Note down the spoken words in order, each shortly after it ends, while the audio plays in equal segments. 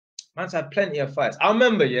man's had plenty of fights. I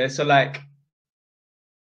remember, yeah. So like,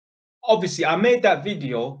 obviously, I made that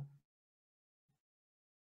video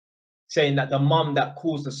saying that the mum that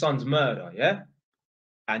caused the son's murder, yeah,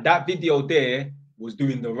 and that video there was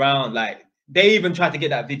doing the round. Like, they even tried to get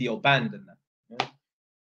that video banned and that. Yeah?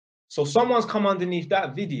 So someone's come underneath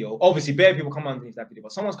that video. Obviously, bare people come underneath that video,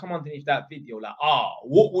 but someone's come underneath that video like,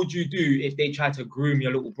 what would you do if they tried to groom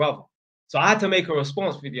your little brother? So I had to make a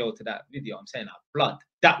response video to that video. I'm saying, like, blood,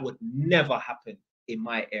 that would never happen in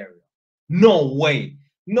my area. No way.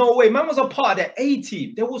 No way. Man was a part of the A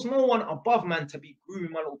team. There was no one above man to be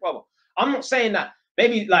grooming my little brother. I'm not saying that.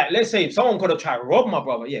 Maybe, like, let's say if someone could have tried to rob my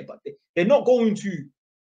brother, yeah, but they're not going to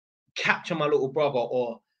capture my little brother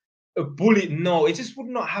or a bully. No, it just would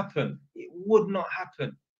not happen. It would not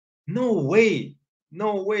happen. No way.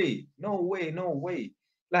 No way. No way. No way.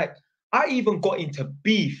 Like, I even got into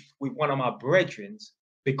beef with one of my brethren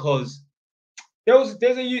because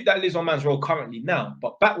there's a youth that lives on man's road currently now,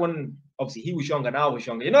 but back when obviously he was younger and I was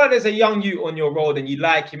younger, you know, there's a young youth on your road and you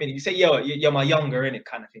like him and you say, yo, you're my younger, innit,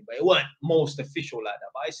 kind of thing. But it weren't most official like that.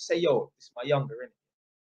 But I used to say, yo, this is my younger, innit.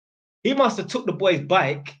 He must have took the boy's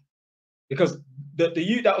bike because the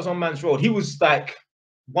youth that was on man's road, he was like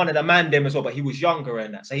one of the man them as well, but he was younger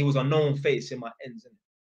and that. So he was a known face in my ends, innit.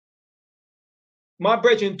 My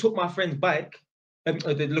brethren took my friend's bike,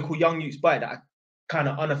 the little young youth's bike that I kind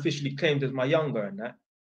of unofficially claimed as my younger and that.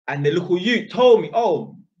 And the little youth told me,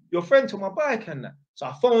 oh, your friend took my bike and that. So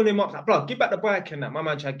I phoned him up, like, bro, give back the bike and that. My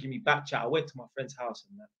man tried to give me back chat. I went to my friend's house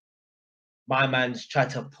and that. My man's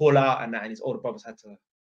tried to pull out and that, and his older brothers had to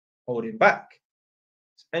hold him back.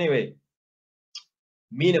 So anyway,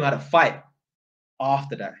 me and him had a fight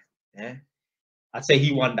after that, yeah. I'd say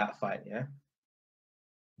he won that fight, yeah.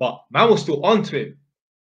 But man was still onto him.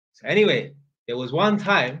 So anyway, there was one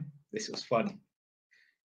time, this was funny.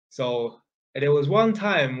 So there was one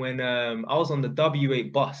time when I was on the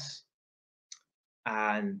W8 bus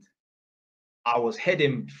and I was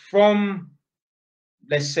heading from,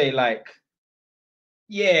 let's say, like,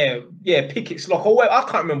 Pickett's Lock or whatever. I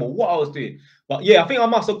can't remember what I was doing. But yeah, I think I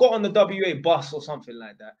must have got on the W8 bus or something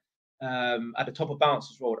like that at the top of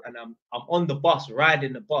Bouncers Road. And I'm on the bus,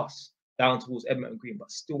 riding the bus down towards Edmonton Green,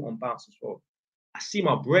 but still on Bouncers Road. I see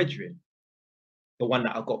my brethren, the one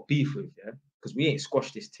that I got beef with, yeah, because we ain't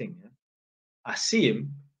squashed this thing, yeah. I see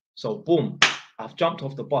him, so boom, I've jumped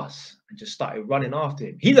off the bus and just started running after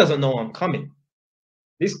him. He doesn't know I'm coming.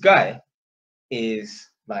 This guy is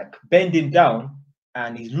like bending down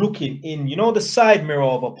and he's looking in, you know, the side mirror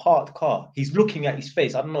of a parked car. He's looking at his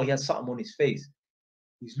face. I don't know, he has something on his face.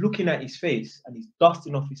 He's looking at his face and he's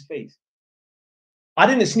dusting off his face. I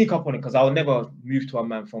didn't sneak up on it because I would never move to a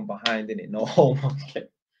man from behind, innit? No homo.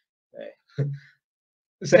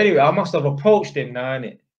 So anyway, I must have approached him now,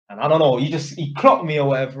 innit? And I don't know, he clocked me or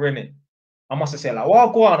whatever, innit? I must have said, like, well,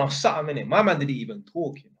 go on, I'll shut him, innit? My man didn't even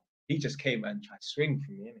talk, you know. He just came and tried to swing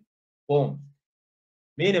for me, innit? Boom.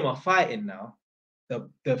 Me and him are fighting now.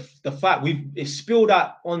 The fight, it's spilled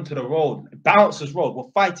out onto the road, Bouncers Road. We're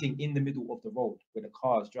fighting in the middle of the road where the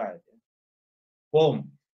cars drive. Yeah? Boom.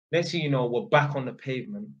 Next thing you know, we're back on the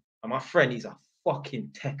pavement. And my friend, he's a fucking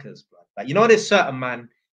techers, bro. Like, you know, there's certain man,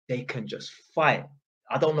 they can just fight.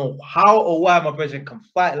 I don't know how or why my brethren can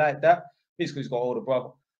fight like that. It's because he's got an older brother.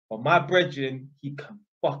 But my brethren, he can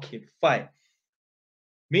fucking fight.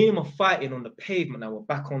 Me and him are fighting on the pavement. Now we're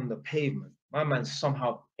back on the pavement. My man's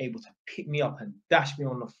somehow able to pick me up and dash me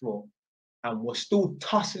on the floor. And we're still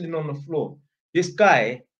tussling on the floor. This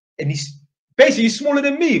guy, and he's basically smaller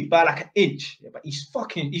than me by like an inch. Yeah, but he's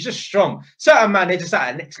just strong. Certain man, they're just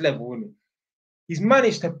at a next level, isn't it? He's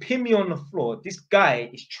managed to pin me on the floor. This guy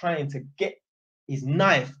is trying to get his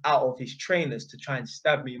knife out of his trainers to try and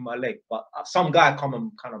stab me in my leg. But some guy come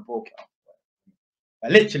and kind of broke it up.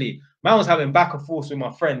 But literally, man was having back and forth with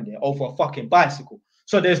my friend there over a fucking bicycle.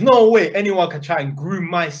 So there's no way anyone can try and groom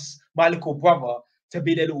my little brother to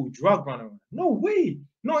be their little drug runner. No way.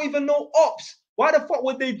 Not even no ops. Why the fuck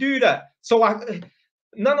would they do that? So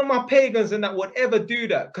none of my pagans and that would ever do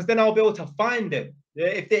that, because then I'll be able to find them. Yeah,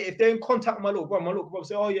 if they're in contact with my little brother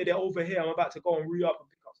say, oh yeah, they're over here. I'm about to go and re-up and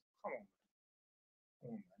pick up. Come on.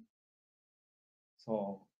 Come on, man.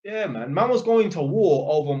 So yeah, man was going to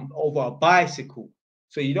war over a bicycle.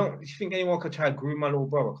 So you think anyone could try to groom my little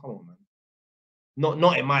brother? Come on, man.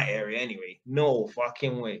 Not in my area anyway. No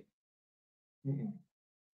fucking way.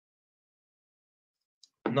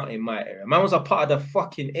 Not in my area. Man was a part of the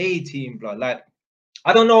fucking A team, blood. Like,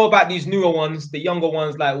 I don't know about these newer ones, the younger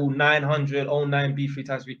ones, like all 900, 09, B3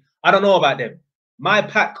 times 3. I don't know about them. My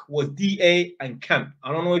pack was DA and Camp.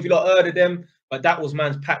 I don't know if you lot heard of them, but that was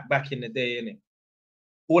man's pack back in the day, innit?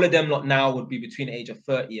 all of them lot now would be between the age of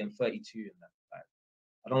 30 and 32 and that. Like,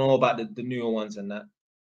 I don't know about the newer ones and that,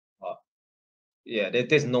 but yeah,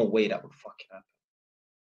 there's no way that would fucking happen.